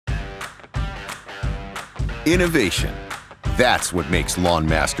Innovation. That's what makes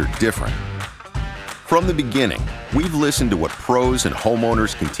Lawnmaster different. From the beginning, we've listened to what pros and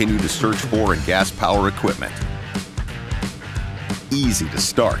homeowners continue to search for in gas power equipment. Easy to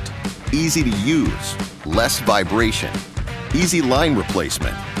start, easy to use, less vibration, easy line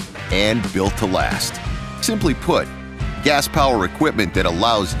replacement, and built to last. Simply put, gas power equipment that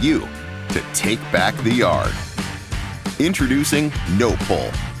allows you to take back the yard. Introducing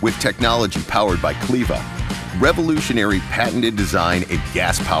Nopull with technology powered by Cleva, revolutionary patented design in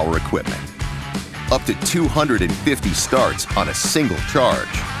gas power equipment. Up to 250 starts on a single charge.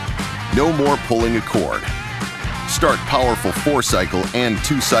 No more pulling a cord. Start powerful 4-cycle and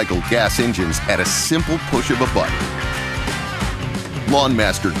 2-cycle gas engines at a simple push of a button.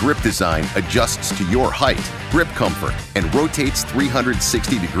 Lawnmaster grip design adjusts to your height, grip comfort, and rotates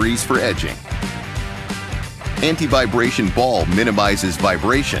 360 degrees for edging. Anti-vibration ball minimizes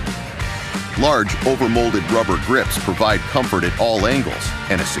vibration. Large overmolded rubber grips provide comfort at all angles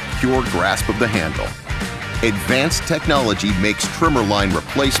and a secure grasp of the handle. Advanced technology makes trimmer line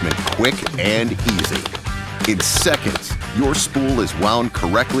replacement quick and easy. In seconds, your spool is wound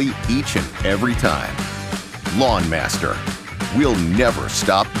correctly each and every time. Lawnmaster. We'll never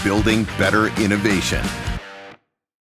stop building better innovation.